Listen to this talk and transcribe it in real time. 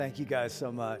Thank you guys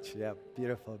so much. Yeah,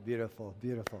 beautiful, beautiful,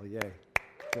 beautiful. Yay.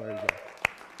 Glory to God.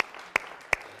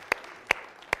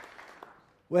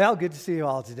 Well, good to see you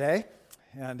all today.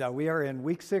 And we are in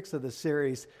week 6 of the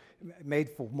series, Made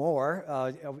for More.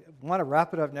 I want to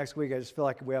wrap it up next week. I just feel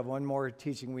like we have one more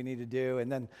teaching we need to do.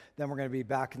 And then we're going to be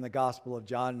back in the Gospel of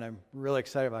John. And I'm really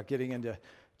excited about getting into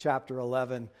chapter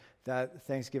 11 that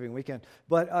Thanksgiving weekend.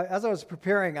 But as I was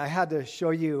preparing, I had to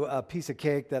show you a piece of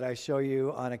cake that I show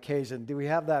you on occasion. Do we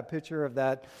have that picture of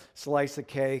that slice of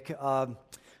cake?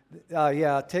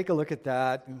 Yeah, take a look at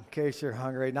that in case you're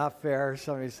hungry. Not fair,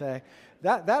 somebody say.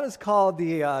 That is called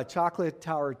the Chocolate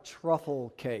Tower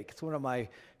Truffle Cake. It's one of my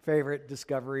favorite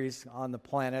discoveries on the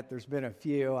planet. There's been a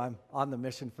few. I'm on the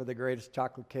mission for the greatest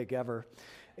chocolate cake ever.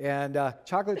 And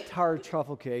Chocolate Tower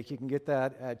Truffle Cake, you can get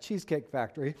that at Cheesecake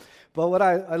Factory. But what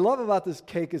I love about this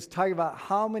cake is talking about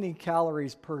how many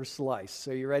calories per slice.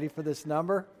 So you ready for this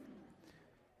number?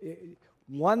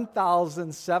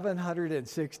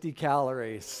 1,760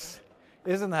 calories.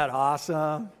 Isn't that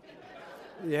awesome?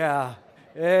 Yeah,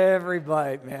 every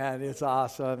bite, man, it's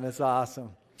awesome. It's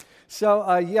awesome. So,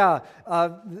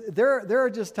 there are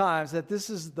just times that this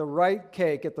is the right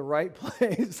cake at the right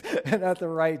place and at the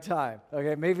right time.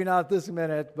 Okay, maybe not this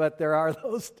minute, but there are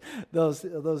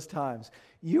those times.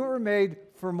 You were made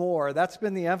for more. That's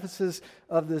been the emphasis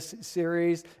of this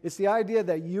series. It's the idea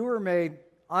that you were made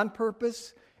on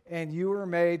purpose and you were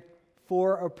made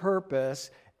for a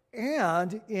purpose.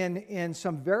 And in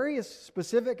some very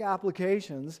specific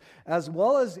applications, as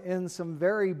well as in some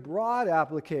very broad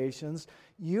applications,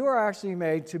 you are actually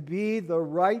made to be the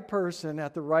right person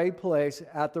at the right place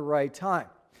at the right time.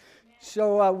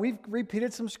 So we've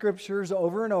repeated some scriptures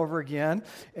over and over again,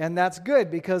 and that's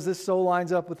good because this so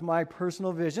lines up with my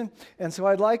personal vision. And so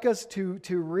I'd like us to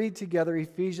read together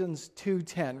Ephesians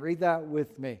 2:10. Read that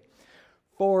with me.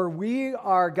 For we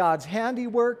are God's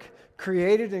handiwork,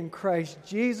 created in Christ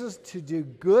Jesus to do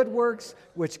good works,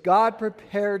 which God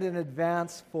prepared in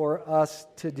advance for us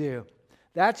to do.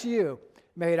 That's you,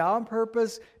 made on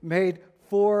purpose, made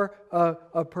for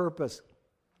a purpose.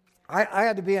 I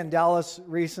had to be in Dallas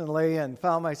recently and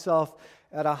found myself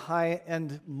at a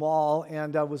high-end mall,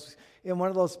 and I was in one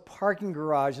of those parking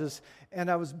garages,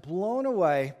 and I was blown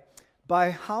away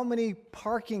by how many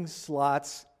parking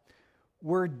slots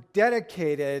were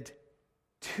dedicated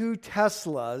to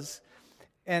Teslas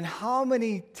and how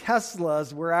many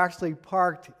Teslas were actually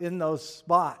parked in those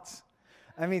spots.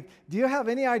 I mean, do you have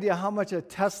any idea how much a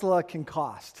Tesla can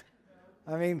cost?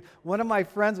 I mean, one of my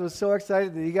friends was so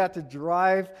excited that he got to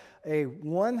drive a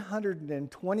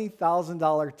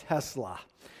 $120,000 Tesla.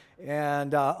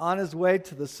 And on his way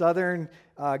to the southern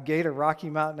gate of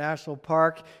Rocky Mountain National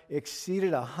Park,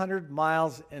 exceeded 100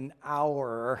 miles an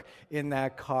hour in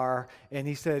that car. And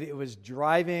he said it was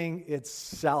driving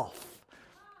itself.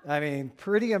 I mean,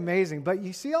 pretty amazing. But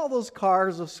you see all those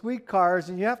cars, those sweet cars,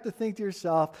 and you have to think to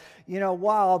yourself,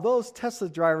 wow, those Tesla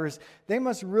drivers, they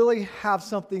must really have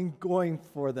something going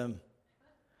for them.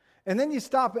 And then you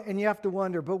stop and you have to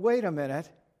wonder, but wait a minute.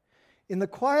 In the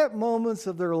quiet moments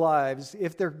of their lives,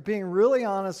 if they're being really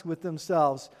honest with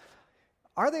themselves,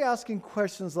 are they asking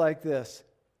questions like this?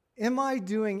 Am I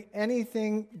doing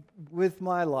anything with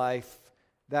my life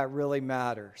that really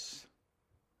matters?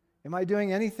 Am I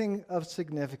doing anything of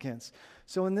significance?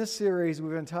 So in this series,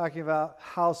 we've been talking about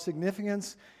how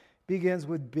significance begins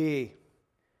with be.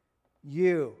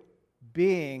 You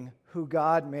being who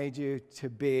God made you to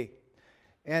be.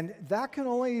 And that can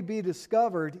only be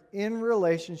discovered in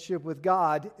relationship with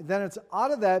God. Then it's out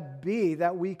of that be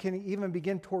that we can even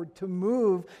begin to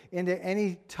move into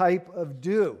any type of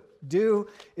do. Do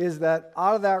is that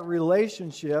out of that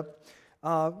relationship,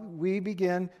 we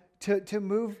begin to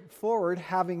move forward,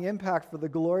 having impact for the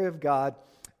glory of God,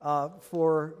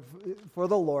 for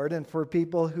the Lord, and for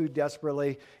people who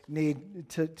desperately need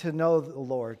to know the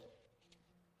Lord.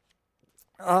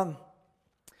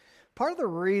 Part of the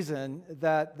reason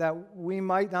that we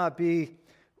might not be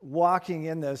walking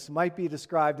in this might be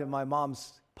described in my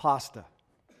mom's pasta.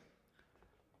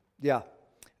 Yeah.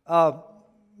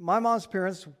 My mom's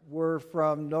parents were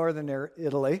from northern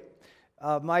Italy.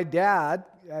 My dad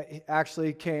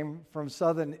actually came from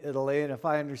southern Italy, and if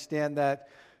I understand that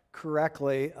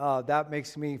correctly, that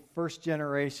makes me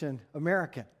first-generation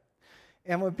American.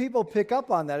 And when people pick up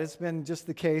on that, it's been just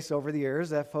the case over the years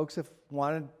that folks have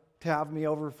wanted to have me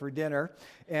over for dinner,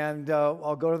 and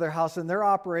I'll go to their house, and they're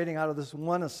operating out of this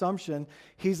one assumption: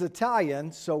 he's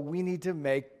Italian, so we need to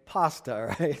make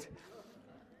pasta, right?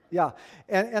 Yeah,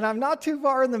 and I'm not too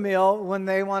far in the meal when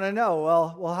they want to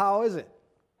know, well, how is it?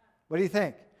 What do you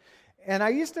think? And I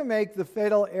used to make the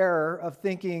fatal error of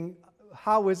thinking,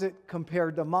 how is it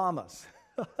compared to Mama's?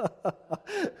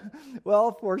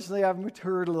 Well, fortunately, I've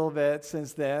matured a little bit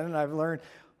since then, and I've learned,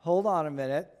 hold on a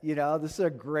minute, this is a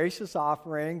gracious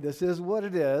offering. This is what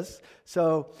it is.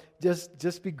 So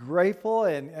just be grateful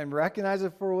and recognize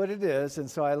it for what it is. And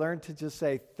so I learned to just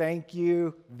say, thank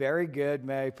you, very good,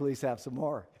 may I please have some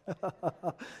more?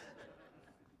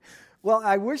 Well,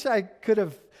 I wish I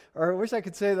could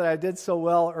say that I did so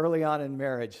well early on in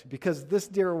marriage, because this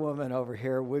dear woman over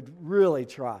here would really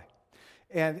try.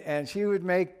 And she would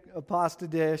make a pasta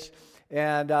dish,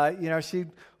 and,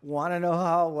 she'd want to know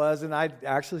how it was, and I'd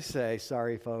actually say,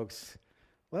 sorry, folks,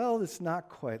 well, it's not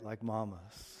quite like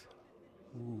Mama's.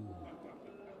 Ooh.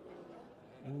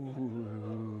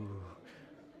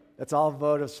 That's all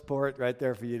vote of sport right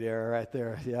there for you, dear, right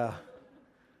there, yeah.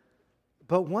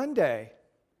 But one day,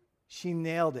 she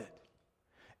nailed it.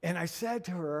 And I said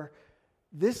to her,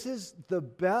 this is the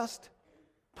best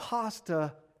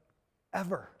pasta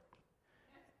ever.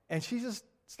 And she just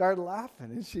started laughing.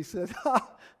 And she said,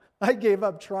 I gave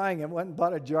up trying and went and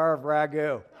bought a jar of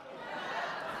ragu.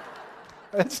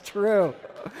 That's true.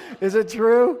 Is it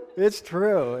true? It's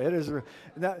true. It is.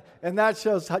 And that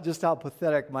shows just how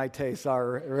pathetic my tastes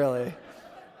are, really.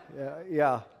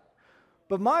 Yeah.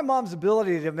 But my mom's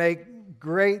ability to make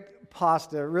great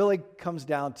pasta really comes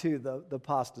down to the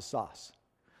pasta sauce.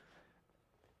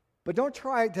 But don't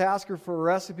try to ask her for a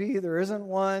recipe. There isn't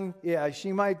one. Yeah,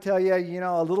 she might tell you,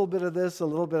 a little bit of this, a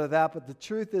little bit of that. But the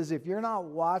truth is, if you're not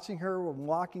watching her and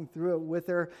walking through it with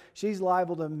her, she's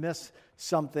liable to miss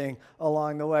something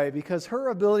along the way, because her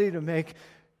ability to make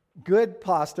good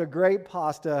pasta, great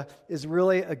pasta, is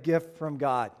really a gift from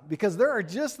God. Because there are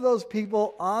just those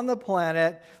people on the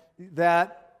planet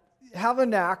that have a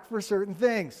knack for certain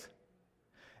things.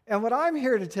 And what I'm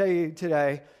here to tell you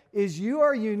today is you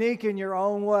are unique in your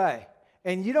own way.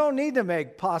 And you don't need to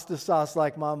make pasta sauce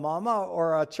like my mama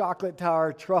or a chocolate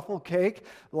tower truffle cake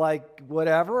like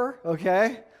whatever,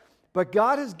 okay? But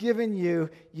God has given you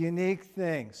unique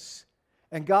things.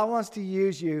 And God wants to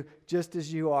use you just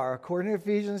as you are. According to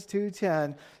Ephesians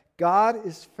 2:10, God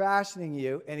is fashioning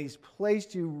you, and He's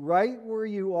placed you right where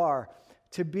you are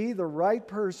to be the right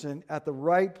person at the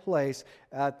right place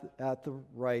at the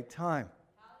right time.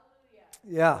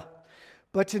 Yeah.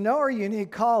 But to know our unique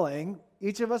calling,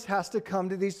 each of us has to come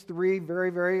to these three very,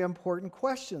 very important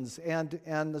questions. And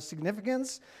the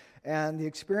significance and the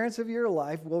experience of your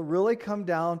life will really come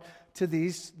down to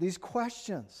these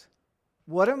questions.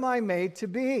 What am I made to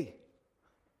be?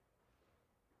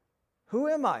 Who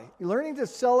am I? Learning to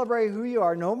celebrate who you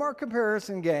are. No more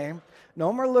comparison game.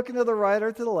 No more looking to the right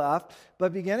or to the left,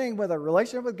 but beginning with a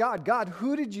relationship with God. God,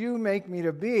 who did you make me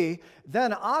to be?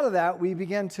 Then out of that, we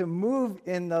begin to move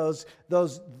in those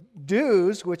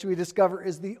do's, which we discover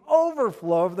is the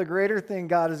overflow of the greater thing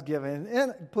God has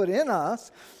put in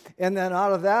us. And then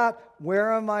out of that,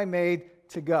 where am I made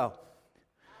to go?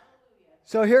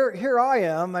 So here I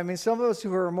am. I mean, some of us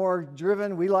who are more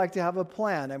driven, we like to have a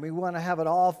plan, and we want to have it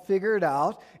all figured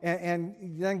out. And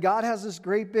then God has this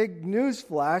great big news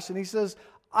flash, and He says,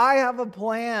 I have a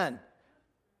plan.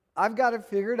 I've got it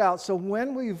figured out. So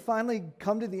when will you finally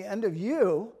come to the end of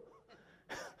you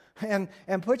and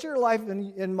put your life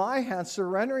in my hands,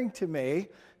 surrendering to me,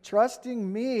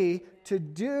 trusting me to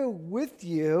do with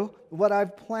you what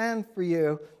I've planned for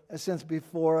you since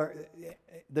before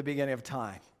the beginning of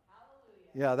time?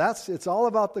 Yeah, it's all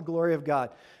about the glory of God.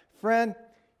 Friend,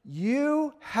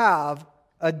 you have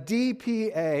a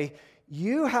DPA.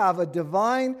 You have a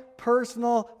divine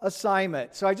personal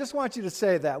assignment. So I just want you to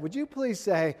say that. Would you please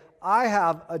say, I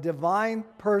have a divine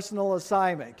personal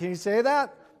assignment? Can you say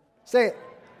that? Say it.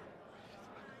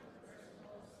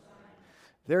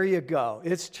 There you go.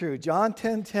 It's true. John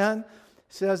 10:10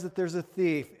 says that there's a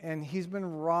thief, and he's been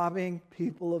robbing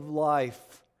people of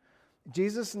life.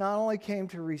 Jesus not only came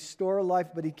to restore life,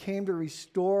 but He came to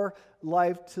restore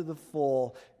life to the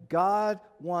full. God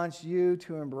wants you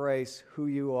to embrace who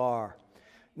you are.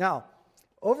 Now,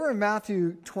 over in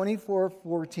Matthew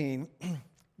 24:14,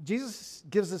 Jesus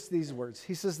gives us these words.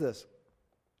 He says this,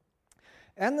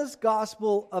 and this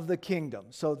gospel of the kingdom,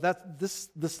 so that's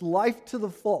this life to the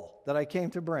full that I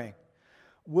came to bring,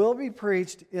 will be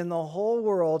preached in the whole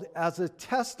world as a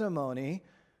testimony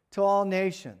to all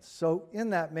nations. So in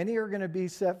that, many are going to be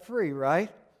set free,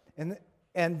 right?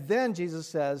 And then Jesus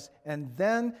says, and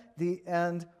then the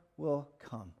end will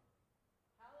come.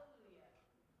 Hallelujah.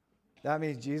 That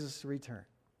means Jesus' return.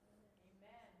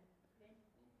 Amen.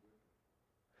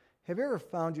 Have you ever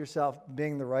found yourself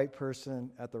being the right person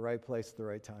at the right place at the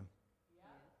right time?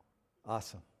 Yeah.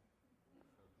 Awesome.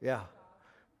 Yeah.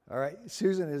 All right,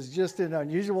 Susan is just in an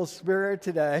unusual spirit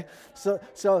today. So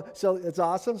it's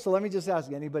awesome. So let me just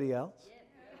ask, anybody else?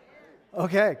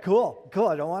 Okay, cool.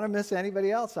 I don't want to miss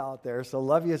anybody else out there. So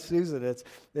love you, Susan.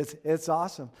 It's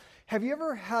awesome. Have you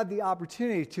ever had the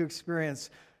opportunity to experience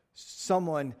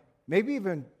someone, maybe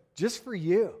even just for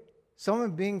you,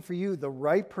 someone being for you the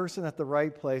right person at the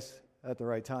right place at the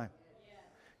right time?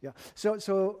 Yeah.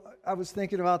 So I was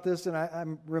thinking about this, and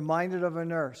I'm reminded of a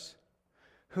nurse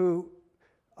who,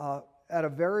 at a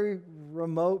very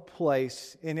remote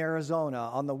place in Arizona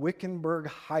on the Wickenburg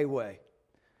Highway,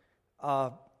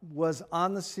 was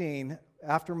on the scene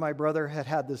after my brother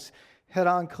had this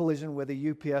head-on collision with a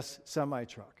UPS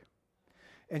semi-truck.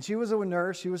 And she was a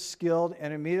nurse, she was skilled,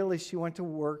 and immediately she went to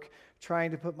work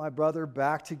trying to put my brother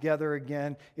back together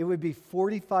again. It would be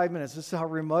 45 minutes, this is how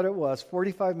remote it was,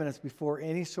 45 minutes before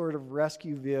any sort of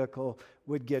rescue vehicle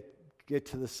would get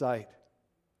to the site.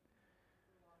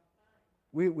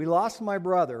 We lost my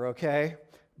brother, okay?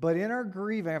 But in our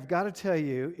grieving, I've got to tell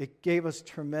you, it gave us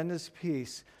tremendous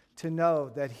peace to know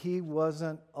that he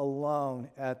wasn't alone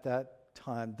at that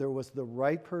time. There was the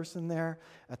right person there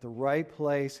at the right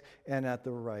place and at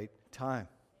the right time.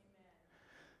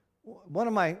 Amen. One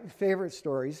of my favorite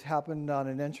stories happened on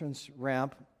an entrance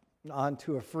ramp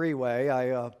onto a freeway.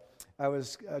 I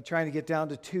was trying to get down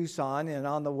to Tucson, and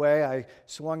on the way I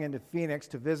swung into Phoenix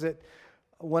to visit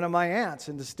one of my aunts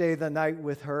and to stay the night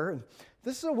with her. And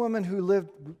this is a woman who lived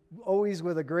always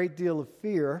with a great deal of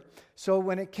fear. So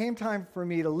when it came time for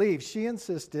me to leave, she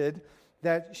insisted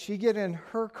that she get in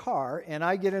her car and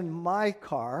I get in my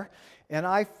car and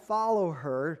I follow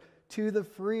her to the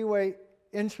freeway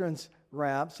entrance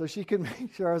ramp so she could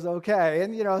make sure I was okay.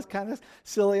 And, it's kind of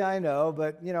silly, I know,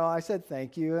 but, I said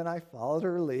thank you and I followed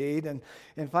her lead. And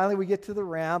finally we get to the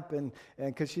ramp and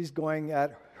because she's going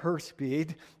at her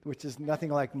speed, which is nothing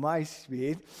like my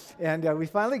speed. And we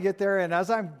finally get there, and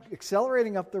as I'm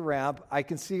accelerating up the ramp, I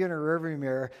can see in her rearview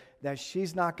mirror that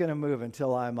she's not going to move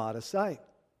until I'm out of sight.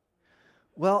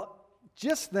 Well,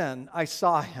 just then, I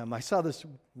saw him. I saw this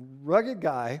rugged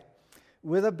guy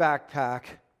with a backpack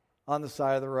on the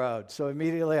side of the road. So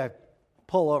immediately I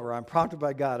pull over. I'm prompted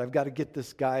by God. I've got to get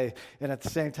this guy. And at the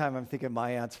same time, I'm thinking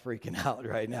my aunt's freaking out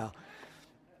right now.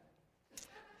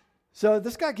 So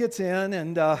this guy gets in,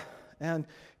 and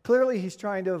clearly he's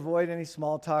trying to avoid any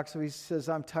small talk. So he says,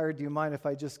 "I'm tired. Do you mind if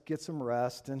I just get some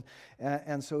rest?"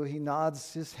 And so he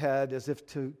nods his head as if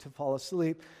to fall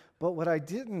asleep. But what I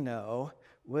didn't know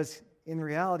was, in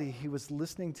reality, he was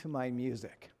listening to my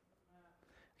music.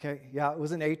 Okay, yeah, it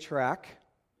was an 8-track.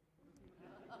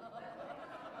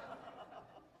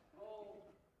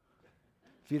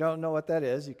 If you don't know what that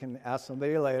is, you can ask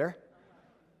somebody later.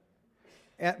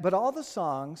 But all the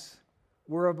songs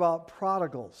were about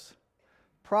prodigals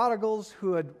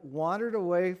who had wandered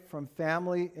away from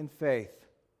family and faith.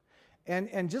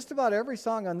 And just about every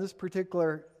song on this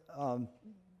particular, I'm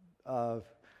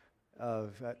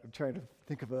trying to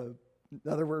think of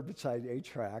another word besides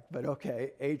 8-track, but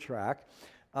okay, 8-track,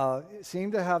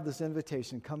 seemed to have this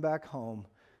invitation, come back home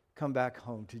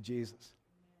to Jesus.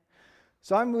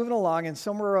 So I'm moving along, and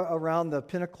somewhere around the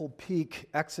Pinnacle Peak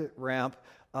exit ramp,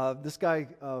 this guy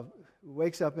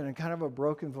wakes up in kind of a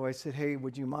broken voice, said, "Hey,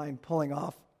 would you mind pulling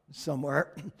off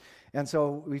somewhere?" And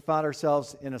so we found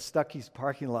ourselves in a Stuckey's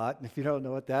parking lot. And if you don't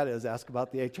know what that is, ask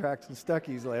about the 8-tracks and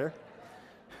Stuckey's later.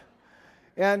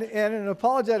 And in an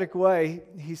apologetic way,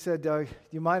 he said, "Do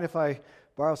you mind if I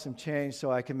borrow some change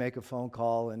so I can make a phone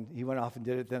call?" And he went off and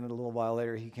did it. Then a little while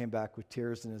later, he came back with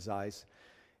tears in his eyes.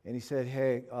 And he said,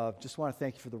 "Hey, just want to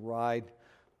thank you for the ride.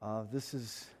 This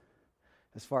is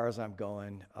as far as I'm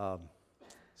going.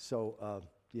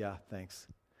 Yeah, thanks."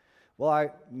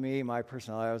 Well, my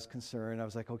personality, I was concerned. I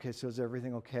was like, "Okay, so is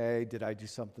everything okay? Did I do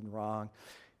something wrong?"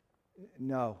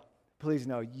 "No, please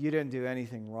no, you didn't do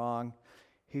anything wrong."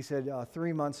 He said,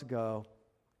 3 months ago,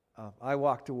 I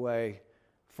walked away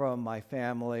from my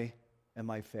family and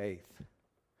my faith.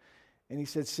 And he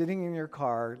said, sitting in your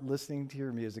car, listening to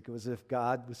your music, it was as if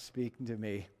God was speaking to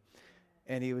me.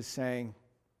 And he was saying,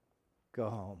 "Go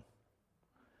home."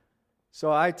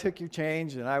 So I took your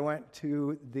change and I went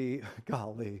to the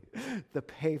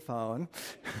payphone.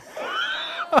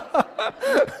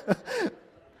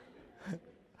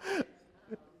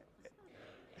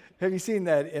 Have you seen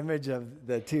that image of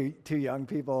the two young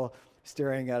people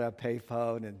staring at a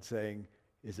payphone and saying,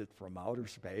 "Is it from outer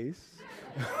space?"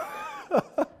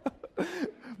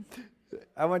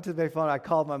 I went to the payphone. I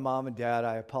called my mom and dad.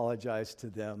 I apologized to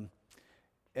them.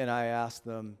 And I asked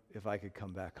them if I could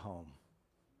come back home.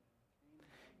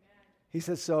 He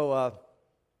said, "So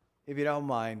if you don't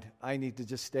mind, I need to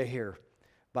just stay here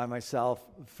by myself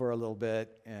for a little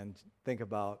bit and think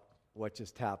about what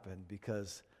just happened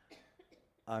because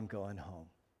I'm going home."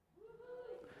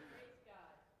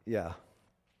 Yeah.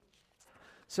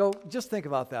 So just think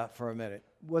about that for a minute.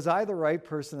 Was I the right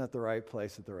person at the right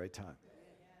place at the right time?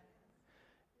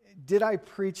 Did I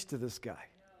preach to this guy?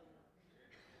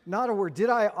 Not a word. Did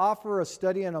I offer a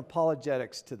study in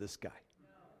apologetics to this guy?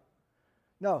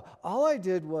 No. All I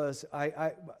did was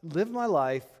I lived my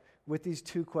life with these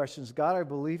two questions. God, I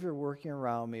believe you're working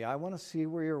around me. I want to see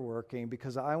where you're working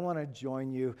because I want to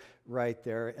join you right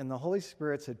there. And the Holy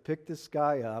Spirit said, pick this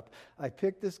guy up. I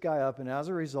picked this guy up, and as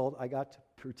a result, I got to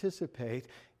participate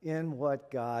in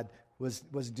what God was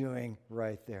doing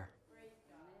right there.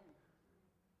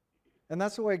 And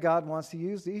that's the way God wants to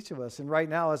use each of us. And right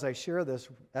now, as I share this,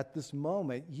 at this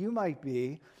moment, you might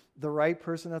be the right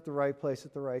person at the right place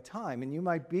at the right time. And you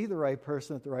might be the right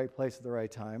person at the right place at the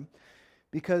right time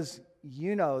because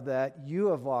you know that you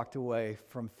have walked away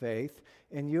from faith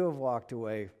and you have walked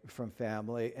away from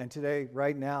family. And today,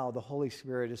 right now, the Holy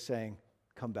Spirit is saying,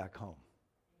 come back home.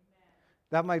 Amen.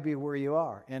 That might be where you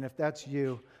are. And if that's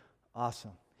you,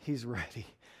 awesome. He's ready.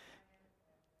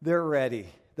 They're ready.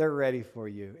 They're ready for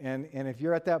you. And if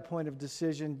you're at that point of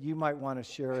decision, you might want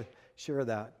to share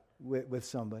that with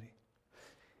somebody.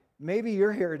 Maybe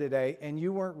you're here today and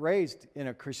you weren't raised in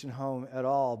a Christian home at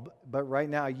all, but right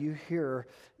now you hear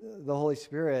the Holy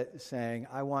Spirit saying,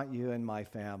 I want you in my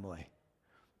family,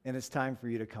 and it's time for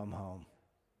you to come home.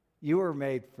 You were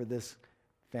made for this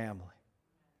family.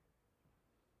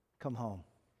 Come home,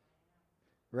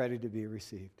 ready to be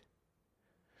received.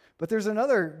 But there's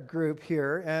another group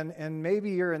here, and maybe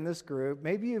you're in this group.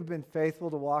 Maybe you've been faithful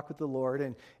to walk with the Lord,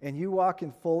 and you walk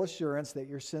in full assurance that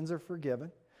your sins are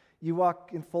forgiven. You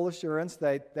walk in full assurance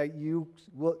that you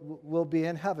will be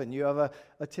in heaven. You have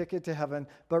a ticket to heaven.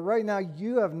 But right now,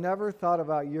 you have never thought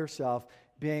about yourself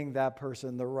being that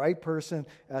person, the right person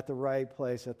at the right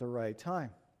place at the right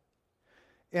time.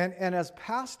 And as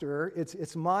pastor,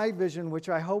 it's my vision, which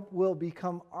I hope will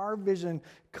become our vision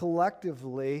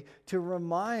collectively, to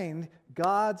remind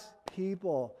God's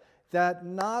people that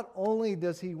not only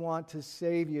does He want to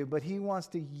save you, but He wants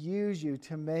to use you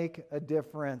to make a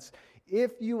difference.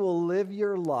 If you will live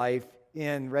your life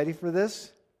in, ready for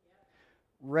this?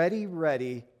 Ready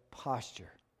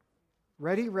posture.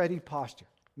 Ready posture.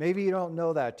 Maybe you don't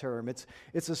know that term. It's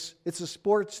a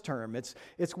sports term.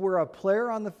 It's where a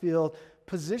player on the field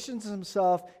positions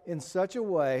himself in such a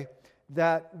way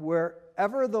that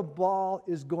wherever the ball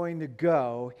is going to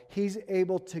go, he's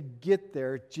able to get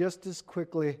there just as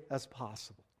quickly as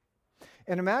possible.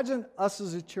 And imagine us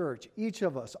as a church, each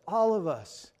of us, all of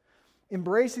us,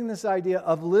 embracing this idea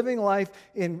of living life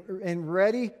in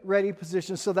ready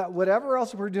position so that whatever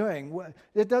else we're doing,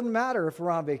 it doesn't matter if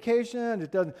we're on vacation, it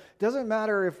doesn't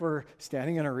matter if we're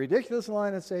standing in a ridiculous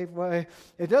line at Safeway,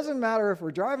 it doesn't matter if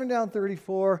we're driving down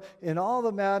 34 in all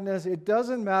the madness, it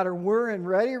doesn't matter. We're in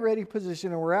ready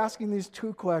position, and we're asking these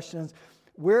two questions.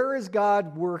 Where is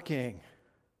God working?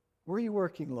 Where are you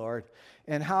working, Lord?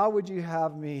 And how would you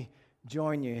have me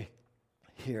join you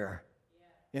here?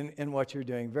 In what you're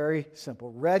doing. Very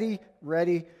simple. Ready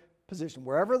position.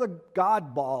 Wherever the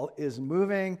God ball is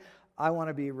moving, I want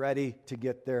to be ready to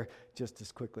get there just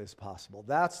as quickly as possible.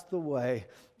 That's the way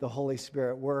the Holy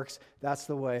Spirit works. That's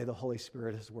the way the Holy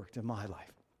Spirit has worked in my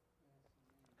life.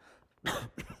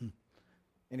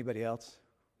 Anybody else?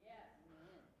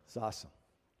 It's awesome.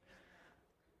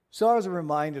 So I was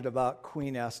reminded about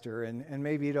Queen Esther, and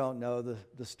maybe you don't know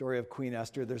the story of Queen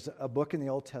Esther. There's a book in the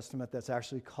Old Testament that's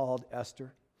actually called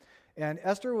Esther. And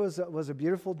Esther was a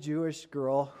beautiful Jewish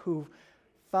girl who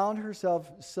found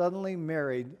herself suddenly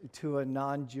married to a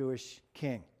non-Jewish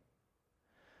king.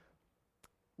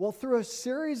 Well, through a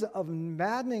series of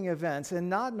maddening events and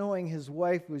not knowing his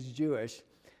wife was Jewish,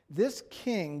 this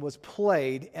king was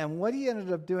played, and what he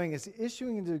ended up doing is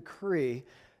issuing a decree,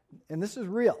 and this is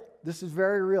real. This is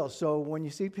very real. So when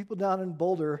you see people down in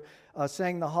Boulder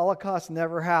saying the Holocaust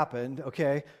never happened,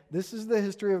 okay, this is the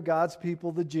history of God's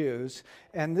people, the Jews.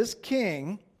 And this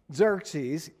king,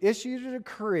 Xerxes, issued a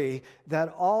decree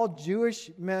that all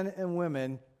Jewish men and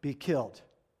women be killed.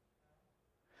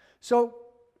 So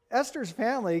Esther's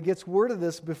family gets word of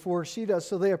this before she does,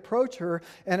 so they approach her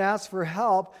and ask for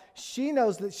help. She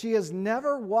knows that she has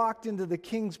never walked into the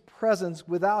king's presence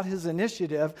without his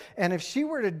initiative, and if she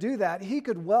were to do that, he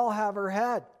could well have her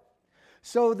head.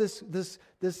 So this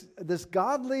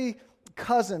godly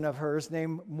cousin of hers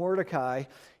named Mordecai,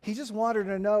 he just wanted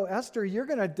to know, Esther, you're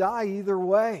going to die either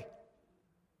way.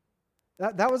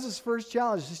 That was his first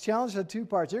challenge. His challenge had two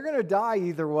parts. You're going to die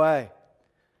either way.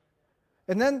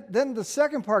 And then the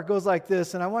second part goes like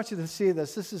this, and I want you to see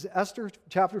this. This is Esther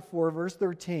chapter 4, verse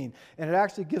 13, and it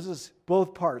actually gives us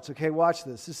both parts. Okay, watch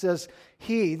this. It says,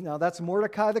 now that's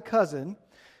Mordecai the cousin,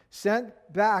 sent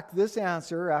back this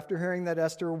answer after hearing that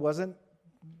Esther wasn't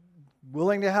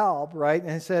willing to help, right?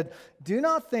 And he said, do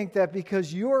not think that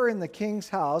because you are in the king's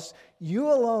house,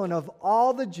 you alone of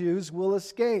all the Jews will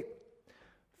escape.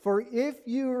 For if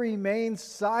you remain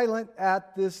silent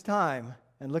at this time,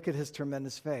 and look at his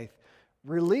tremendous faith,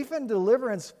 relief and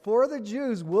deliverance for the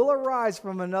Jews will arise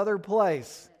from another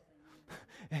place.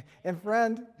 And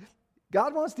friend,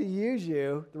 God wants to use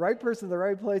you, the right person, the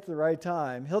right place, the right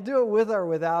time. He'll do it with or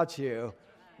without you,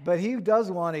 but he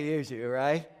does want to use you,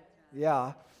 right?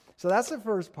 Yeah. So that's the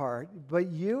first part.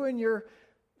 But you and your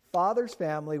father's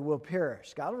family will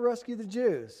perish. God will rescue the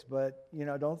Jews, but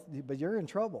but you're in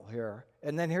trouble here.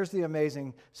 And then here's the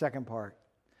amazing second part.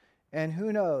 And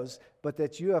who knows, but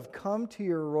that you have come to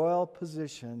your royal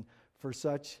position for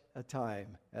such a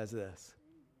time as this.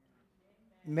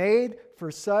 Made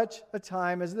for such a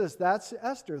time as this. That's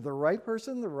Esther, the right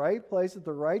person, the right place at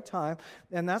the right time.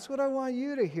 And that's what I want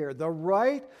you to hear. The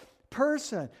right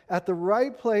person at the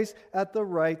right place at the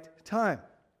right time.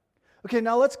 Okay,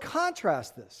 now let's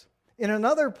contrast this. In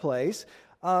another place,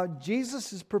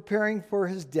 Jesus is preparing for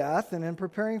his death, and in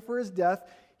preparing for his death,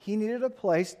 he needed a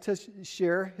place to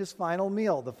share his final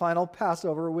meal, the final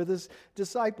Passover with his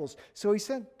disciples. So he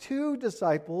sent 2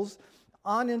 disciples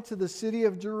on into the city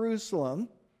of Jerusalem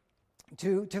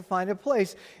to find a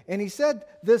place. And he said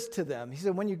this to them. He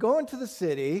said, when you go into the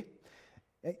city,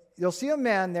 you'll see a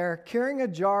man there carrying a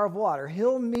jar of water.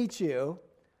 He'll meet you.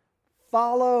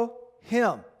 Follow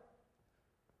him.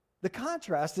 The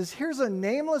contrast is here's a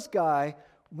nameless guy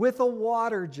with a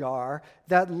water jar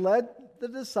that led the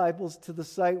disciples to the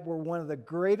site where one of the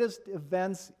greatest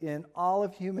events in all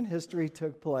of human history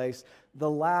took place, the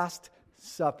Last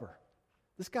Supper.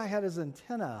 This guy had his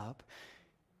antenna up.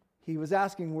 He was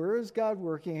asking, where is God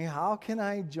working? How can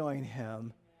I join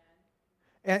him?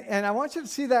 And I want you to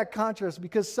see that contrast,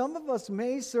 because some of us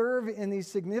may serve in these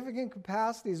significant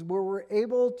capacities where we're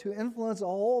able to influence a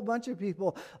whole bunch of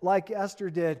people like Esther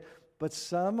did. But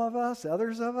some of us,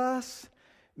 others of us,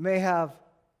 may have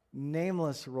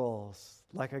nameless roles,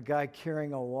 like a guy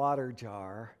carrying a water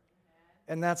jar.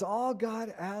 And that's all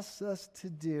God asks us to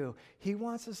do. He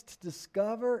wants us to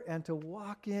discover and to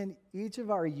walk in each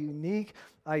of our unique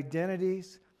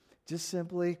identities, just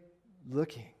simply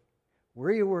looking. Where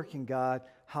are you working, God?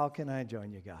 How can I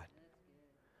join you, God?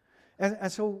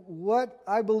 And so what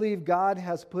I believe God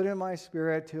has put in my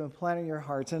spirit to implant in your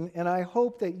hearts, and I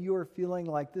hope that you are feeling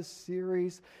like this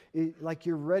series, like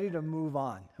you're ready to move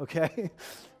on, okay?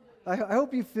 I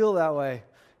hope you feel that way,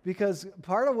 because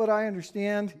part of what I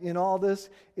understand in all this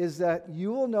is that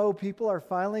you will know people are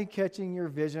finally catching your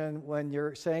vision when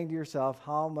you're saying to yourself,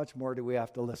 how much more do we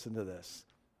have to listen to this?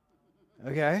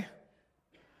 Okay?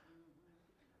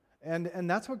 And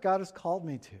that's what God has called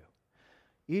me to.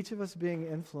 Each of us being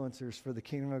influencers for the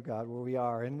kingdom of God where we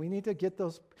are. And we need to get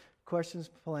those questions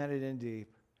planted in deep.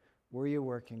 Where are you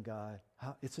working, God?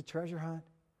 It's a treasure hunt.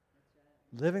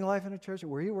 Living life in a treasure.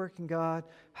 Where are you working, God?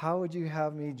 How would you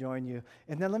have me join you?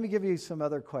 And then let me give you some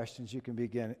other questions you can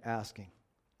begin asking.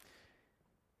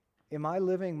 Am I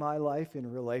living my life in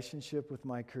relationship with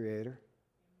my Creator?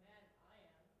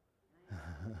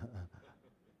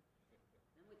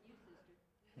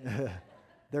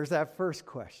 There's that first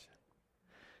question.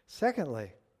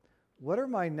 Secondly, what are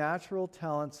my natural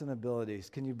talents and abilities?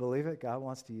 Can you believe it? God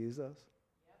wants to use those.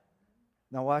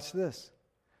 Now watch this.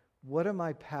 What am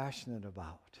I passionate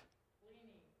about?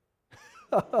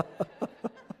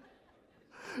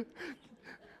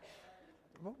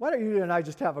 Why don't you and I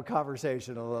just have a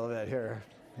conversation a little bit here?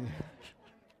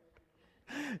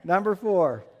 Number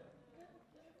 4,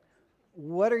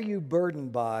 what are you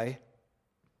burdened by?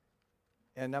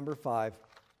 And number 5,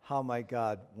 how might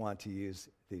God want to use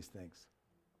these things?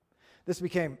 This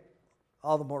became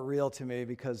all the more real to me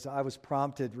because I was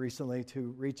prompted recently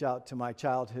to reach out to my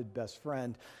childhood best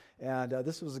friend. And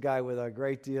this was a guy with a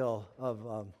great deal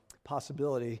of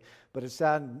possibility, but it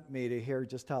saddened me to hear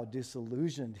just how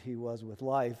disillusioned he was with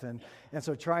life. And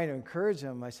so trying to encourage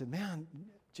him, I said, man,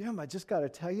 Jim, I just got to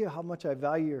tell you how much I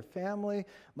value your family.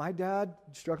 My dad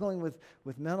struggling with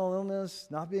mental illness,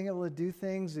 not being able to do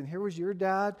things. And here was your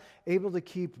dad able to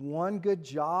keep one good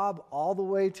job all the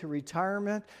way to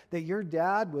retirement, that your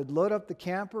dad would load up the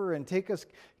camper and take us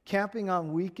camping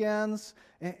on weekends.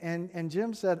 And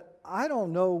Jim said, I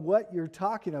don't know what you're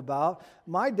talking about.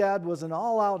 My dad was an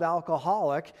all-out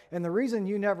alcoholic, and the reason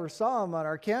you never saw him on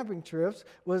our camping trips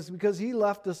was because he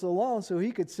left us alone so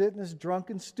he could sit in his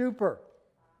drunken stupor.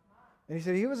 And he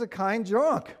said he was a kind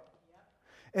drunk.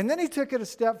 And then he took it a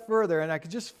step further, and I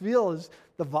could just feel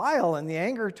the vile and the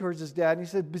anger towards his dad. And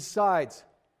he said, besides,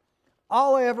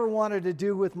 All I ever wanted to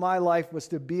do with my life was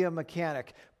to be a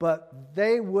mechanic, but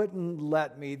they wouldn't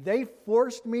let me. They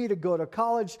forced me to go to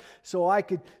college so I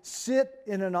could sit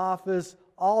in an office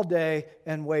all day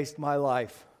and waste my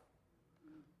life.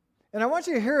 And I want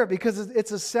you to hear it because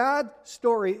it's a sad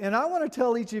story. And I want to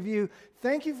tell each of you,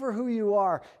 thank you for who you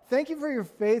are. Thank you for your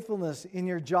faithfulness in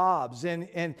your jobs and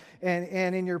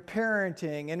in your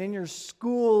parenting and in your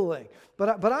schooling.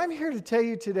 But I'm here to tell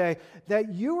you today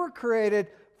that you were created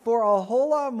for a whole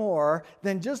lot more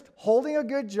than just holding a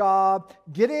good job,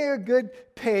 getting a good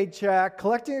paycheck,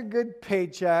 collecting a good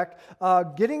paycheck,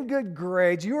 getting good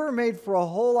grades. You were made for a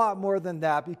whole lot more than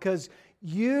that because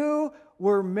you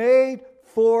were made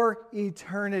for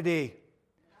eternity.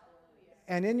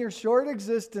 And in your short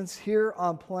existence here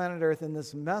on planet Earth, in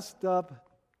this messed up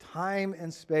time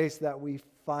and space that we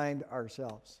find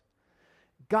ourselves,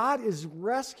 God is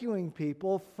rescuing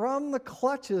people from the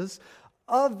clutches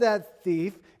of that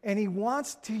thief, and He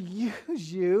wants to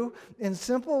use you in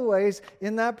simple ways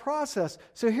in that process.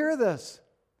 So hear this.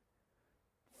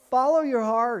 Follow your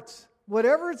hearts.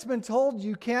 Whatever it's been told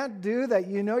you can't do that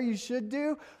you know you should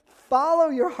do, follow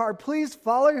your heart. Please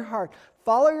follow your heart.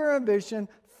 Follow your ambition.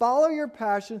 Follow your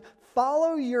passion.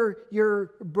 Follow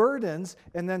your burdens.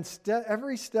 And then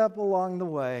every step along the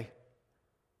way,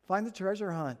 find the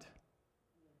treasure hunt.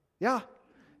 Yeah.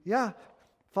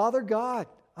 Father God,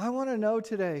 I want to know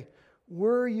today,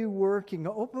 where are you working?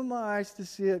 Open my eyes to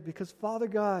see it because, Father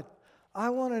God, I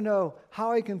want to know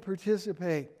how I can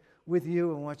participate with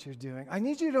you in what you're doing. I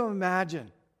need you to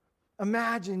imagine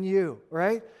you,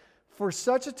 right? For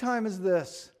such a time as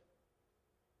this,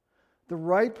 the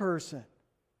right person,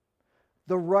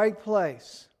 the right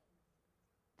place,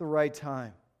 the right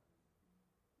time.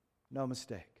 No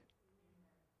mistake.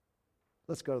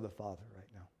 Let's go to the Father right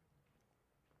now.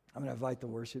 I'm going to invite the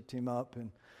worship team up.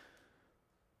 And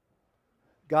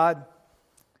God,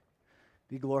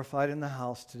 be glorified in the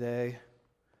house today.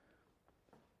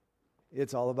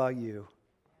 It's all about you.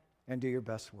 And do your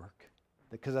best work.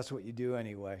 Because that's what you do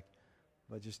anyway.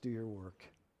 But just do your work.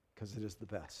 Because it is the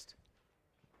best.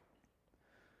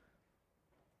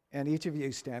 And each of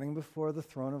you standing before the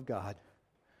throne of God,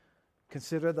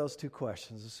 consider those two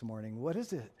questions this morning. What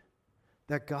is it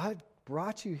that God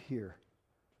brought you here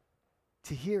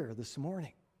to hear this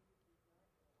morning?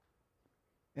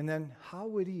 And then how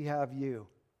would He have you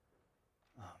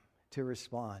to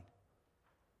respond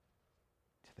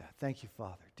to that? Thank you,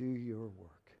 Father. Do your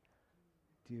work.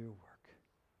 Do your work.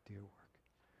 Do your work.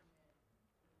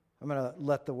 I'm going to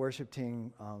let the worship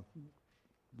team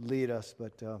lead us,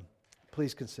 but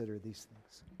please consider these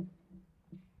things.